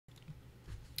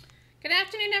Good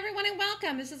afternoon, everyone, and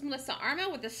welcome. This is Melissa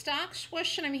Armo with the Stock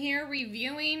Swoosh, and I'm here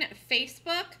reviewing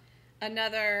Facebook,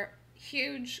 another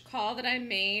huge call that I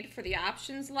made for the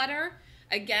options letter.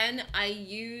 Again, I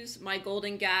use my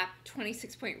Golden Gap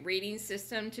 26-point rating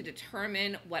system to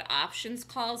determine what options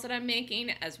calls that I'm making,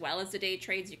 as well as the day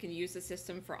trades. You can use the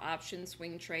system for options,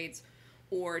 swing trades,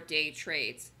 or day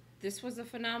trades. This was a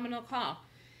phenomenal call.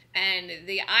 And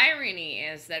the irony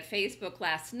is that Facebook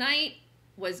last night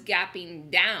was gapping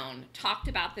down. Talked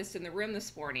about this in the room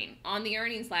this morning. On the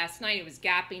earnings last night, it was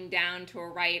gapping down to a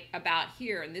right about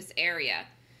here in this area.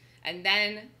 And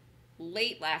then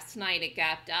late last night, it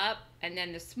gapped up. And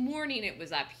then this morning, it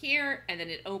was up here. And then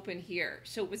it opened here.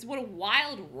 So it was what a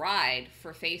wild ride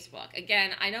for Facebook.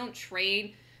 Again, I don't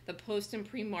trade the post and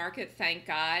pre-market, thank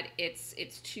God.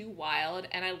 It's too wild.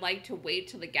 And I like to wait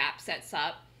till the gap sets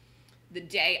up the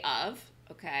day of.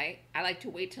 Okay, I like to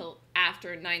wait till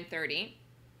after 9:30.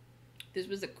 This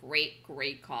was a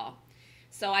great call.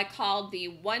 So I called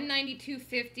the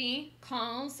 192.50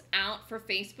 calls out for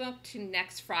Facebook to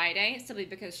next Friday, simply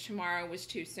because tomorrow was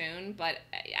too soon, but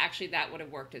actually that would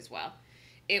have worked as well.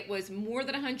 It was more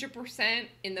than 100%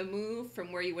 in the move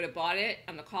from where you would have bought it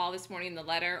on the call this morning. The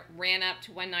letter ran up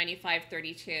to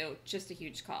 195.32, just a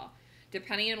huge call.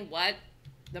 Depending on what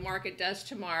the market does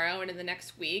tomorrow and in the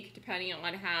next week, depending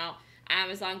on how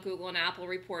Amazon, Google, and Apple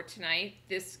report tonight,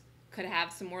 this could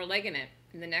have some more leg in it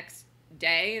in the next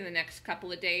day, in the next couple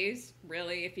of days.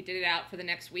 Really, if you did it out for the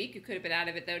next week, you could have been out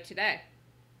of it though today.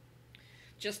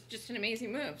 Just an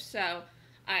amazing move. So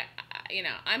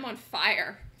I'm on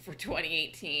fire for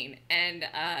 2018, and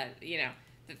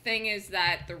the thing is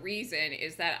that the reason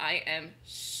is that I am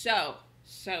so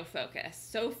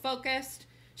focused,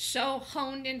 so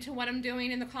honed into what I'm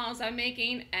doing in the calls I'm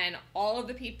making, and all of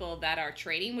the people that are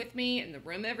trading with me in the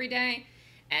room every day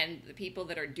and the people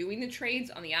that are doing the trades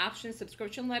on the options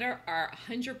subscription letter are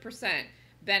 100%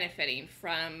 benefiting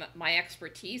from my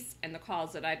expertise and the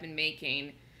calls that I've been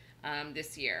making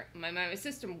this year. My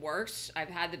system works. I've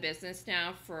had the business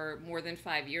now for more than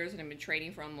 5 years, and I've been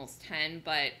trading for almost 10,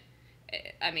 but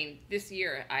I mean, this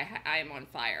year I am on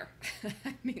fire.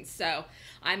 So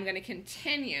I'm going to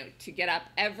continue to get up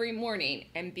every morning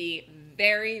and be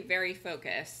very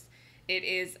focused. It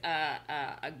is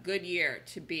a good year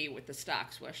to be with the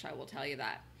Stock Swoosh, I will tell you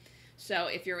that. So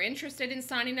if you're interested in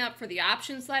signing up for the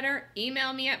options letter,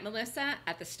 email me at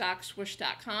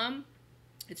melissa@thestockswoosh.com.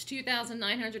 It's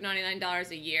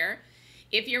 $2,999 a year.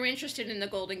 If you're interested in the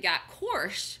Golden Gap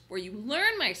course, where you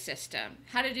learn my system,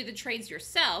 how to do the trades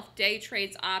yourself, day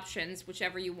trades, options,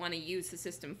 whichever you want to use the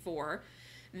system for,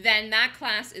 then that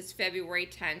class is February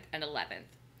 10th and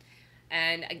 11th.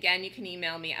 And again, you can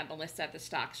email me at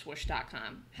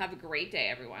melissa@thestockswoosh.com. Have a great day,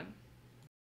 everyone.